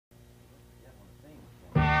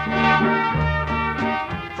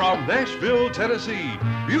From Nashville, Tennessee,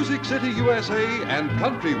 Music City, USA, and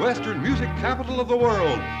country western music capital of the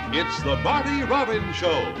world, it's the Marty Robbins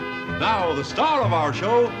Show. Now, the star of our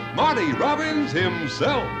show, Marty Robbins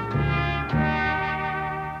himself.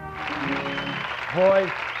 Boys,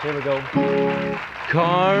 here we go.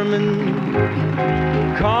 Carmen,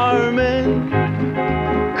 Carmen,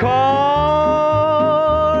 Carmen.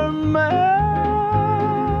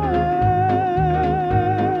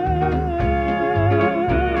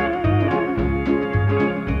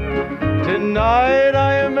 Tonight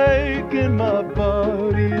I am aching, my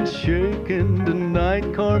body is shaking.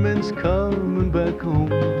 Tonight Carmen's coming back home.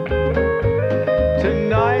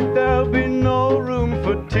 Tonight there'll be no room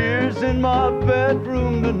for tears in my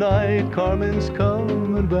bedroom. Tonight Carmen's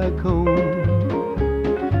coming back home.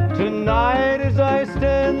 Tonight as I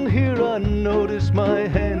stand here, I notice my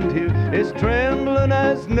hand here is trembling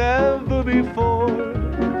as never before.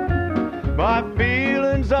 My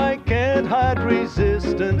feelings I can't hide,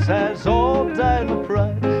 resistance has all died. My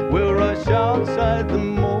pride will rush outside the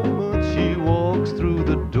moment she walks through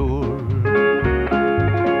the door.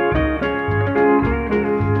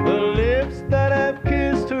 The lips that have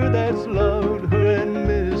kissed her, that's loved her and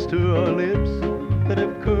missed her, are lips that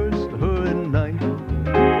have cursed her at night.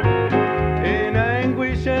 In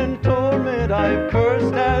anguish and torment I've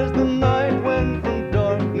cursed as the night went from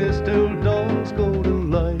darkness till dawn's golden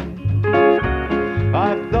light.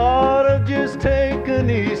 I thought of just taking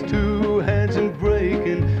these two hands and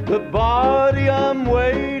breaking the body I'm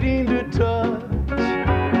waiting to touch.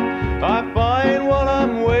 I find while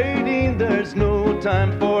I'm waiting there's no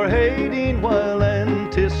time for hating, while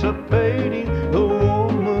anticipating the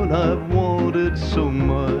woman I've wanted so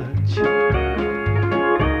much.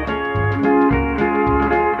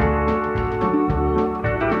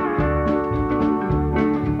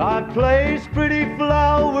 I place pretty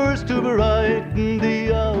flowers to brighten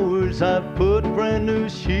the hours. I put brand new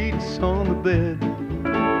sheets on the bed.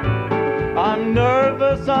 I'm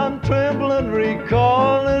nervous, I'm trembling,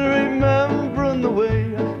 recalling, remembering the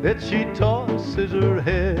way that she tosses her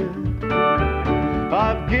head.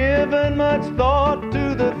 I've given much thought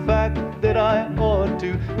to the fact that I ought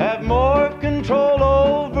to have more control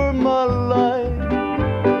over my life.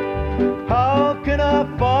 How can I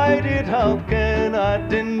fight it? How can I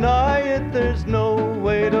deny it? There's no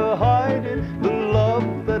way to hide it, the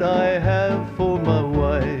love that I have for my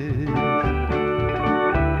wife.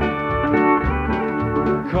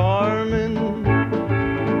 Carmen,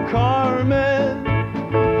 Carmen,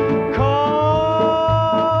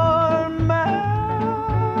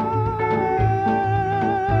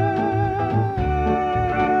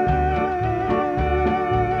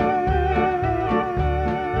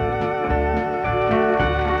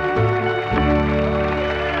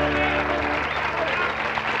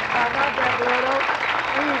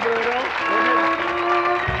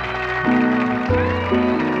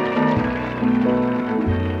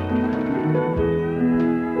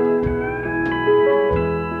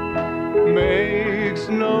 makes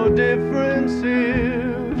no difference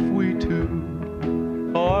if we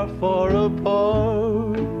two are far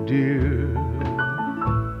apart, dear.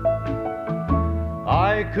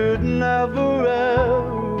 I could never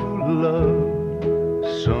ever love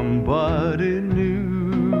somebody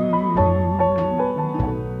new,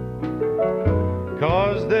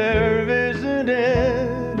 'cause there isn't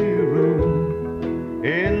any room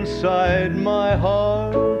inside my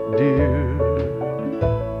heart, dear,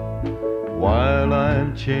 while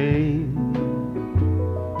I'm chained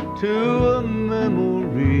to a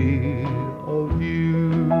memory of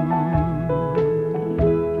you.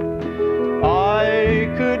 I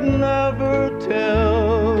could never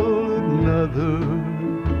tell another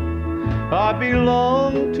I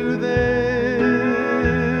belong to them.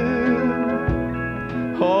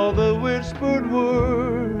 All the whispered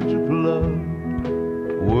words of love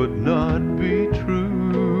would not be true.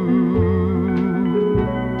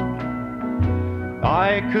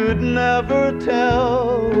 I could never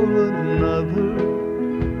tell another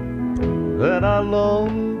that I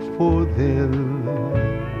longed for them,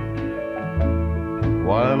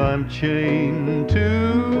 while I'm chained to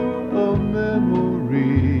a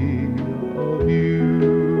memory of you.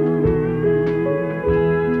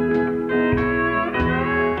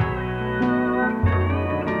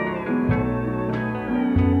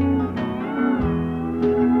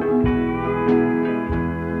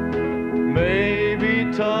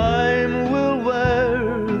 Time will wear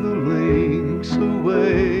the links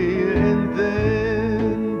away, and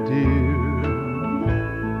then, dear,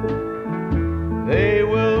 they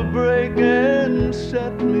will break and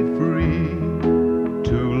set me free.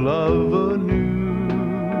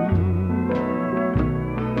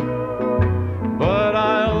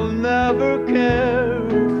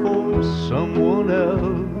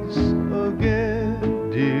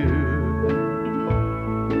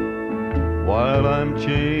 while I'm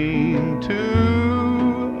chained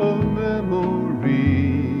to a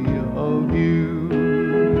memory of you.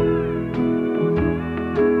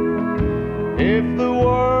 If the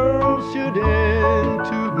world should end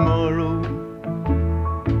tomorrow,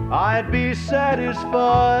 I'd be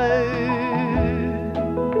satisfied,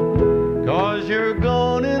 'cause you're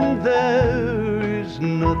gone and there is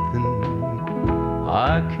nothing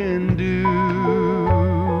I can do.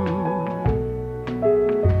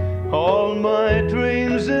 All my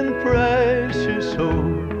dreams and precious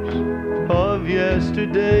hopes of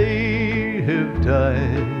yesterday have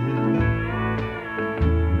died,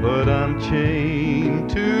 but I'm chained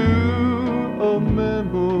to a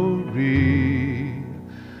memory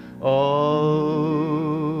of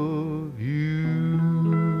you.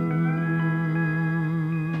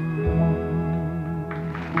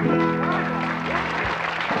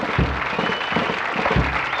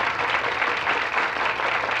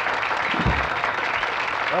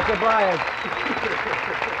 Okay, Brian.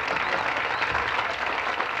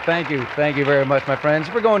 Thank you very much, my friends.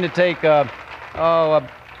 We're going to take, how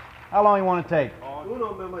long you want to take?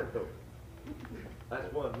 Uno momento.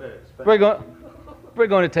 That's 1 minute. We're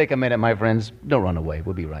going to take a minute, my friends. Don't run away.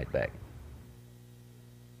 We'll be right back.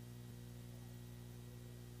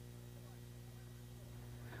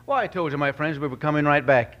 Well, I told you, my friends, we were coming right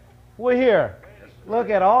back. We're here. Look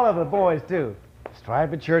at all of the boys, too.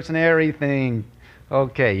 Striped shirts and everything.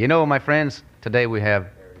 Okay, you know, my friends, today we have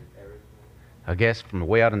a guest from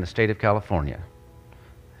way out in the state of California.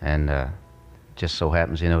 And just so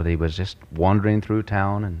happens, you know, that he was just wandering through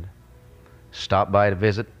town and stopped by to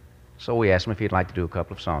visit. So we asked him if he'd like to do a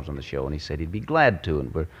couple of songs on the show, and he said he'd be glad to.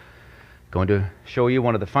 And we're going to show you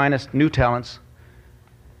one of the finest new talents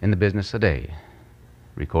in the business today.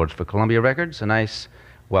 Records for Columbia Records. A nice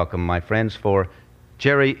welcome, my friends, for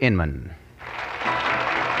Jerry Inman.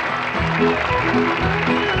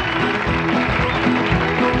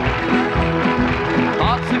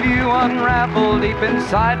 Thoughts of you unravel deep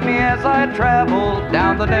inside me as I travel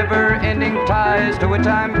down the never-ending ties to which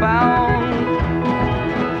I'm bound.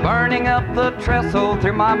 Burning up the trestle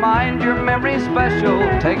through my mind, your memory special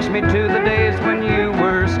takes me to the days when you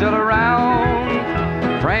were still around.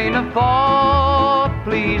 Train of thought,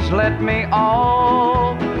 please let me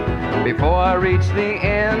off before I reach the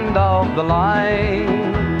end of the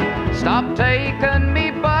line. Stop taking me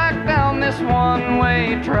back down this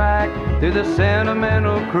one-way track through the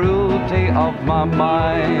sentimental cruelty of my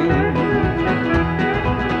mind.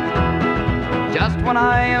 Just when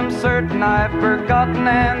I am certain I've forgotten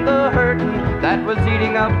and the hurting that was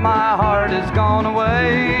eating up my heart is gone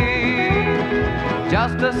away,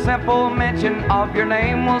 just a simple mention of your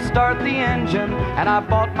name will start the engine, and I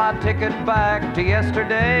bought my ticket back to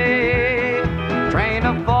yesterday. Train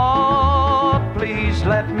of thought, please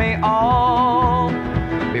let me off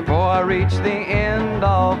before I reach the end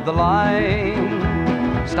of the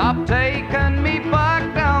line. Stop taking me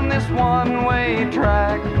back down this one-way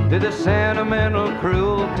track to the sentimental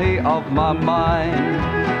cruelty of my mind.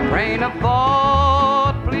 Train of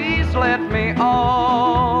thought, please let me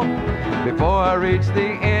off before I reach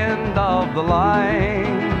the end of the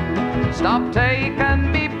line. Stop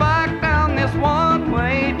taking me back down this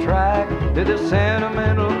one-way track to the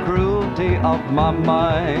sentimental cruelty of my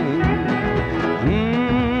mind.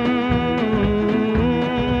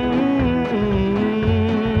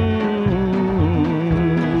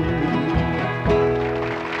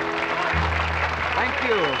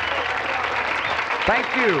 Thank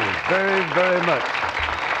you very, very much.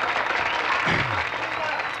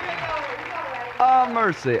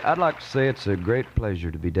 Mercy, I'd like to say it's a great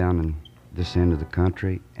pleasure to be down in this end of the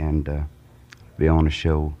country and be on a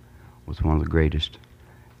show with one of the greatest.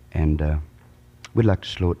 And we'd like to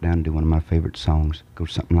slow it down and do one of my favorite songs. Go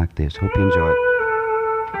something like this. Hope you enjoy it.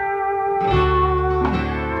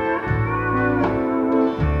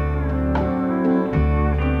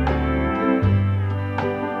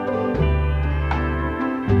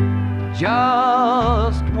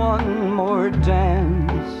 Just one more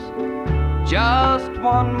dance, just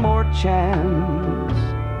one more chance,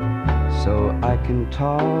 so I can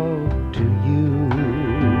talk to you.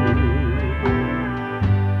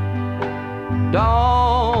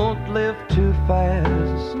 Don't live too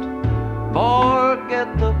fast,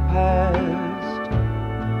 forget the past,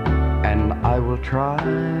 and I will try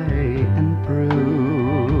and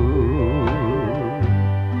prove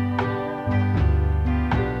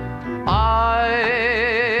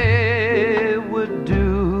I would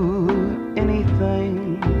do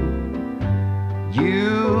anything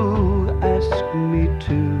you ask me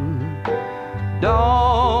to.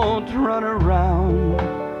 Don't run around,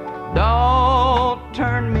 don't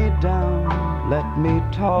turn me down. let me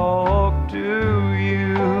talk to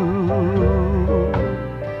you.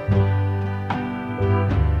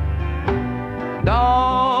 Don't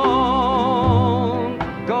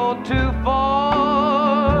go too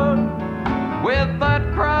far with that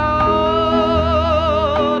crowd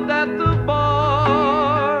at the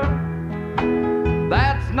bar.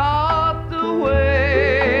 That's not the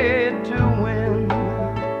way to win.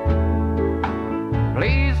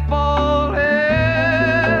 Please fall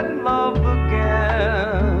in love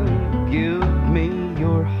again. Give me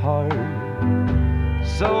your heart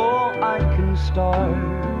so I can start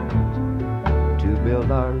to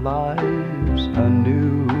build our lives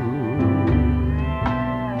anew.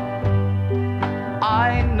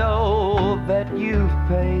 I know that you've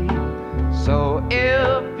paid, so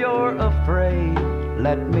if you're afraid,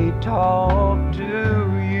 let me talk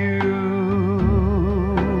to you.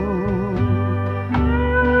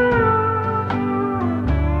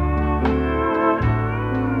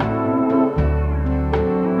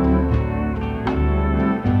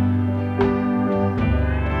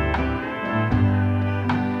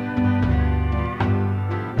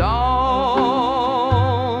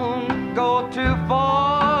 Don't go too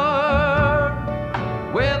far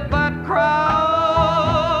with that crowd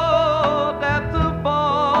at the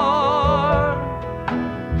bar.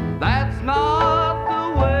 That's not the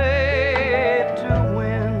way to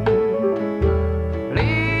win.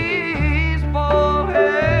 Please fall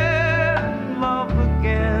in love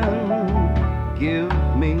again. Give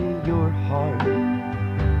me your heart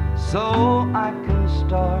so I can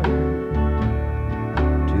start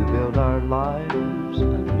to build our lives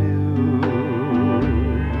anew.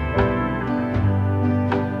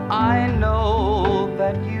 I know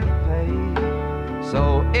that you've paid,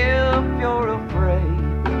 so if you're afraid,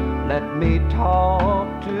 let me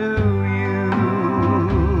talk to you.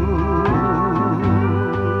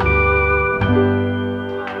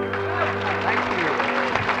 Thank you.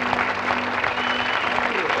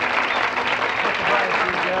 Much obliged to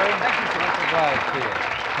you, Jerry. Thank you so much. Obliged to you.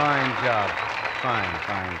 Fine job. Fine.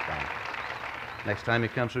 Next time he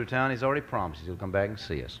comes through town, he's already promised he'll come back and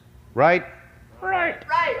see us. Right? Right.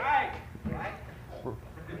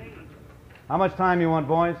 How much time you want,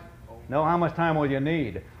 boys? No, how much time will you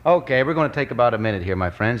need? Okay, we're going to take about a minute here, my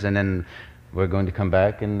friends, and then we're going to come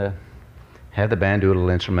back and have the band do a little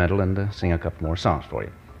instrumental and sing a couple more songs for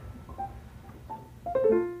you.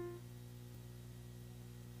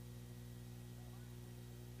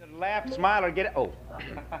 Laugh, smile, or get it. Oh.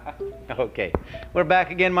 Okay. We're back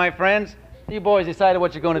again, my friends. You boys decided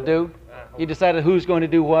what you're going to do? You decided who's going to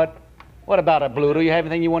do what? What about it, Blue? Do you have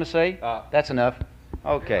anything you want to say? That's enough.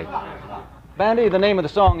 Okay. Bandy, the name of the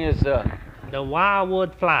song is... The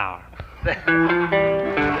Wildwood Flower.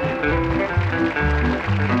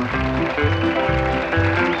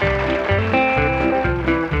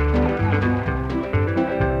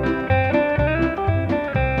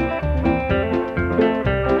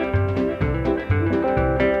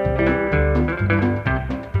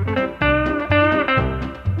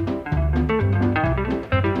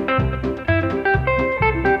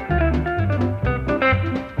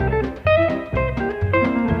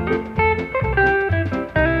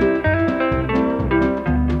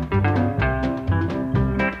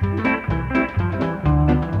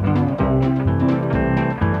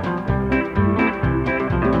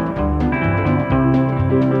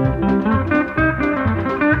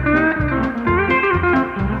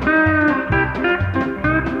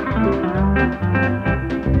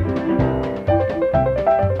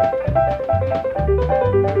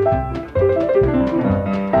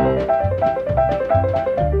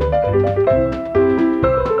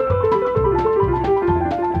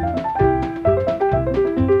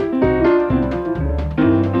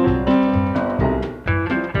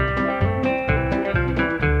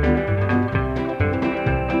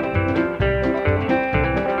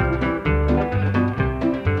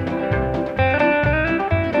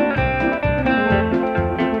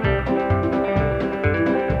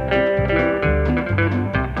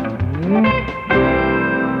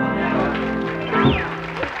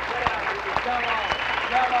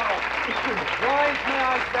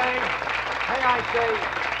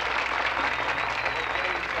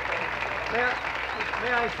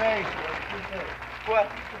 May I say,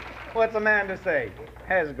 what's a man to say?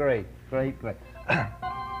 That's great.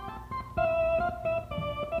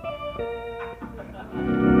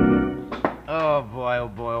 Oh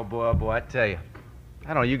boy, I tell you. I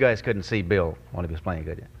don't know, you guys couldn't see Bill when he was playing,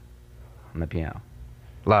 could you? On the piano.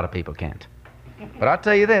 A lot of people can't. But I'll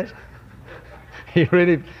tell you this. He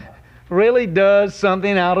really does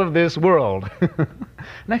something out of this world.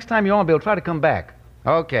 Next time you're on, Bill, try to come back.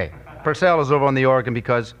 Okay. Purcell is over on the organ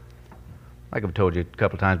because, like I've told you a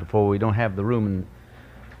couple times before, we don't have the room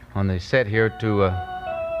on the set here to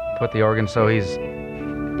put the organ, so he's...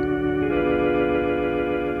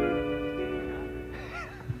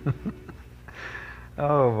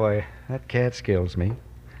 Oh, boy, that cat kills me.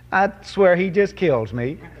 I swear he just kills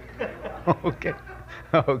me. Okay.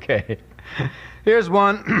 Okay. Here's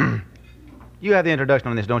one. You have the introduction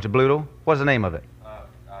on this, don't you, Bluto? What's the name of it?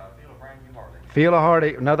 Feel a brand new heartache. Feel a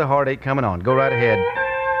heartache, another heartache coming on. Go right ahead.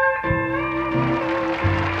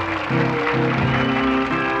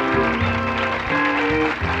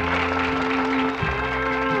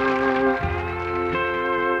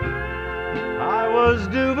 I was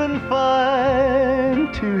doing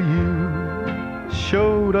fine till you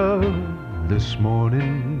showed up this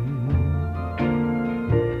morning.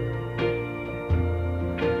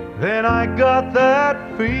 Then I got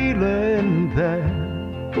that feeling that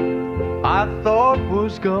I thought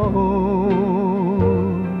was gone.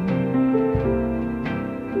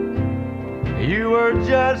 You were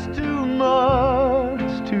just too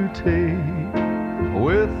much to take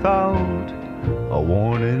without a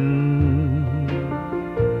warning.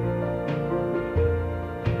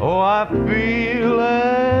 Oh, I feel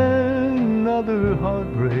another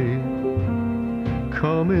heartbreak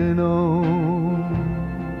coming on.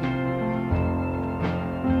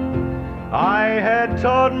 I had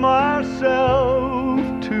taught myself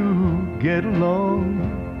to get along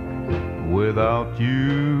without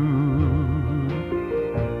you.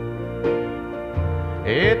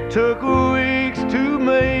 It took weeks to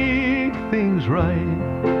make things right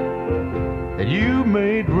that you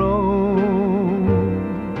made wrong.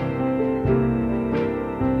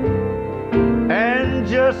 And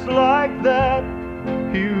just like that,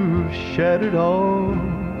 you shattered all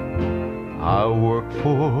I worked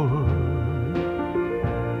for.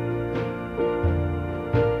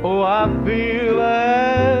 Oh, I feel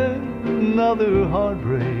another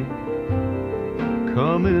heartbreak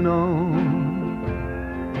coming on.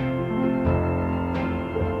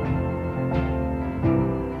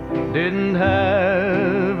 Didn't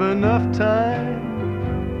have enough time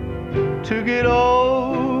to get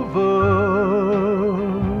over.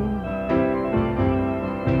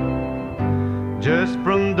 Just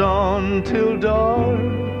from dawn till dark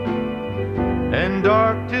and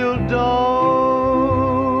dark till dawn.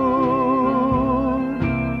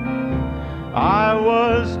 I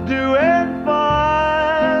was doing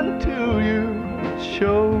fine till you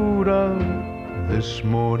showed up this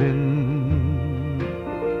morning.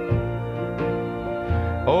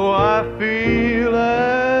 Oh, I feel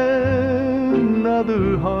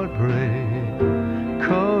another heartbreak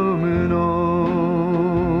coming on.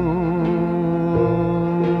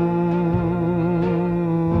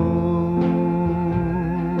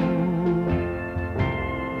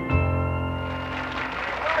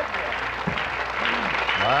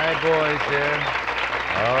 My boys there.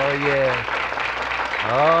 Oh, yes.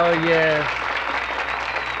 Oh, yes.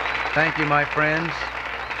 Thank you, my friends.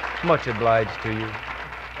 Much obliged to you.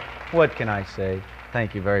 What can I say?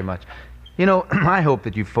 Thank you very much. You know, I hope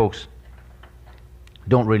that you folks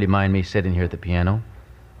don't really mind me sitting here at the piano,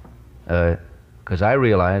 because I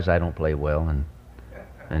realize I don't play well,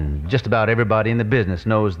 and just about everybody in the business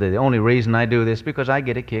knows that the only reason I do this is because I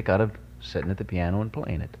get a kick out of sitting at the piano and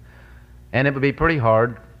playing it. And it would be pretty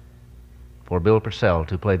hard for Bill Purcell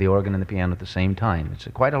to play the organ and the piano at the same time. It's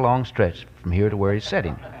quite a long stretch from here to where he's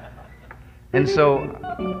sitting. And so...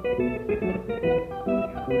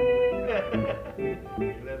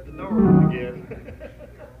 You left the door open again.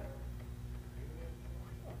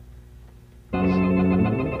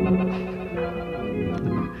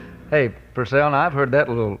 Hey, Purcell, now I've heard that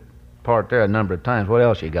little part there a number of times. What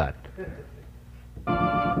else you got?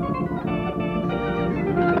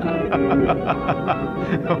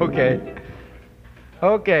 Okay.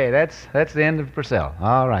 Okay, that's the end of Purcell.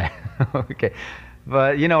 All right. Okay.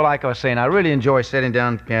 But, you know, like I was saying, I really enjoy sitting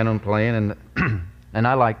down at the piano and playing, and and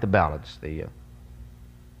I like the ballads, the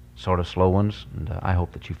sort of slow ones, and I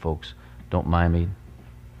hope that you folks don't mind me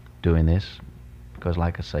doing this, because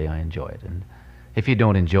like I say, I enjoy it. And if you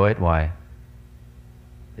don't enjoy it, why,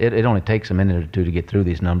 it only takes a minute or two to get through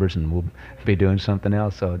these numbers, and we'll be doing something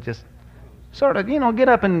else. So just sort of, you know, get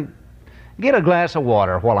up and get a glass of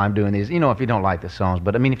water while I'm doing these, you know, if you don't like the songs.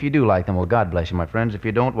 But, I mean, if you do like them, well, God bless you, my friends. If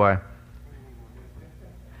you don't, why,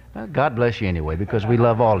 well, God bless you anyway, because we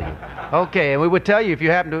love all of you. Okay, and we would tell you, if you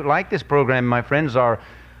happen to like this program, my friends,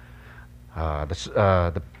 let's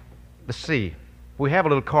see. We have a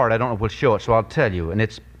little card. I don't know if we'll show it, so I'll tell you. And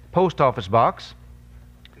it's Post Office Box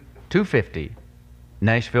 250,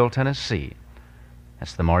 Nashville, Tennessee.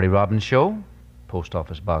 That's the Marty Robbins Show, Post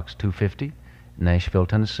Office Box 250, Nashville,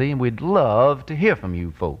 Tennessee, and we'd love to hear from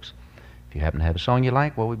you folks. If you happen to have a song you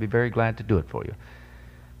like, well, we'd be very glad to do it for you.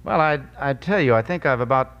 Well, I'd tell you, I think I've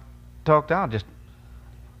about talked out just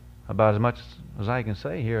about as much as I can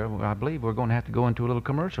say here. I believe we're going to have to go into a little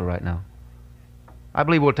commercial right now. I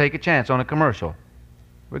believe we'll take a chance on a commercial.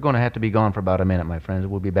 We're going to have to be gone for about a minute, my friends.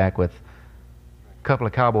 We'll be back with a couple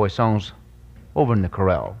of cowboy songs over in the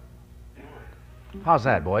corral. How's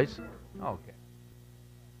that, boys? Okay.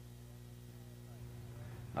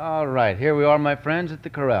 All right, here we are, my friends, at the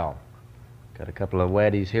corral. Got a couple of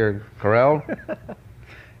waddies here, corral.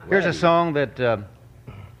 Here's a song that,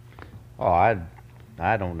 I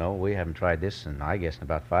don't know. We haven't tried this in, I guess, in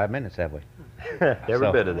about 5 minutes, have we? Every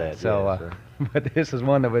bit of that. So, yes, sir. but this is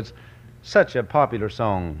one that was such a popular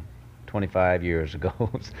song 25 years ago.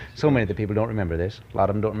 So many of the people don't remember this. A lot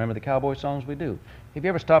of them don't remember the cowboy songs we do. Have you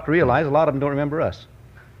ever stopped to realize a lot of them don't remember us?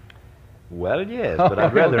 Well, yes, but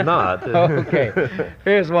I'd rather not. Okay.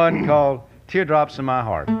 Here's one called Teardrops in My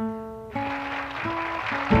Heart.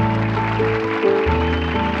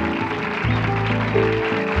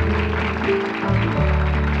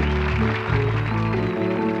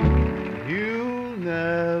 You'll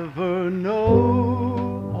never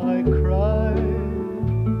know I cried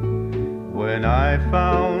when I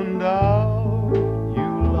found out you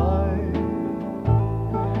lied.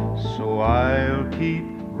 So I'll keep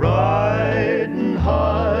riding,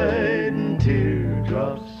 hiding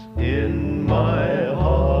teardrops in my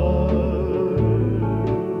heart.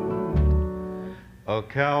 A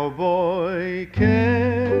cowboy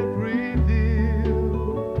can't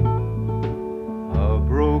reveal a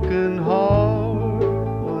broken heart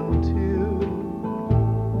until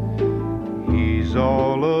he's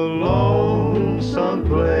all alone,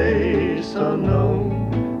 someplace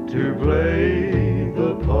unknown, to play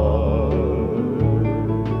the part.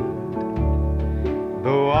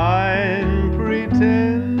 Though I'm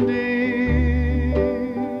pretending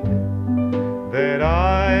that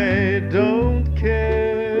I don't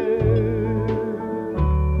care,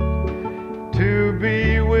 to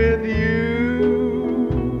be with you,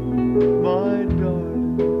 my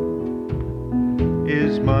darling,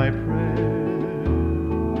 is my prayer.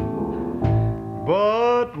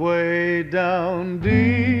 But way down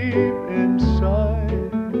deep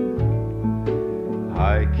inside,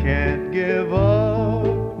 I can't give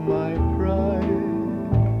up my pride,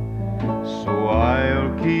 so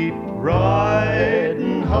I'll keep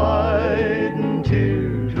riding, hiding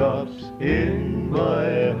teardrops in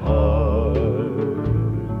my heart.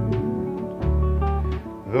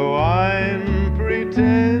 Though I'm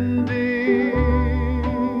pretending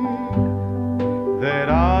that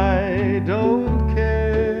I don't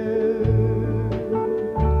care,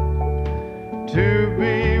 to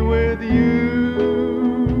be with you,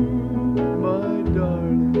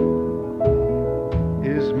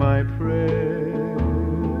 my prayer.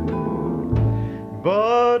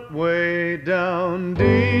 But way down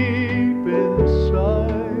deep inside,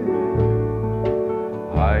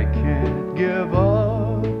 I can't give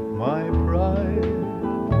up my pride,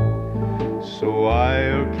 so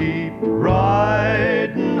I'll keep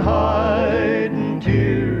riding, hiding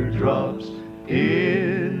teardrops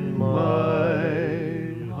in my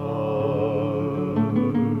heart.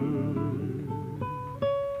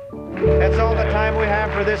 That's all the time we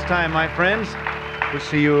have for this time, my friends. We'll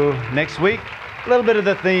see you next week. A little bit of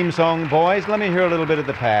the theme song, boys. Let me hear a little bit of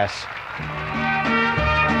the pass.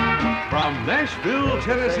 From Nashville,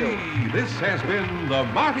 Tennessee, this has been the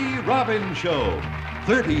Marty Robbins Show.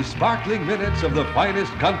 30 sparkling minutes of the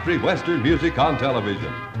finest country western music on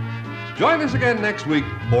television. Join us again next week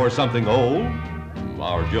for something old,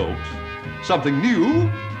 our jokes, something new,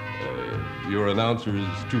 your announcer's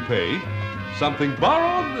toupee, something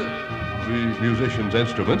borrowed, the musician's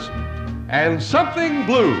instruments, and something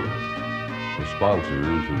blue, the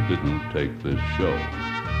sponsors who didn't take this show.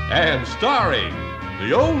 And starring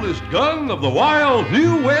the oldest gun of the wild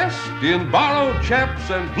New West in borrowed chaps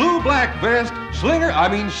and blue-black vest, singer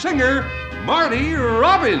Marty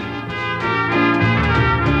Robbins.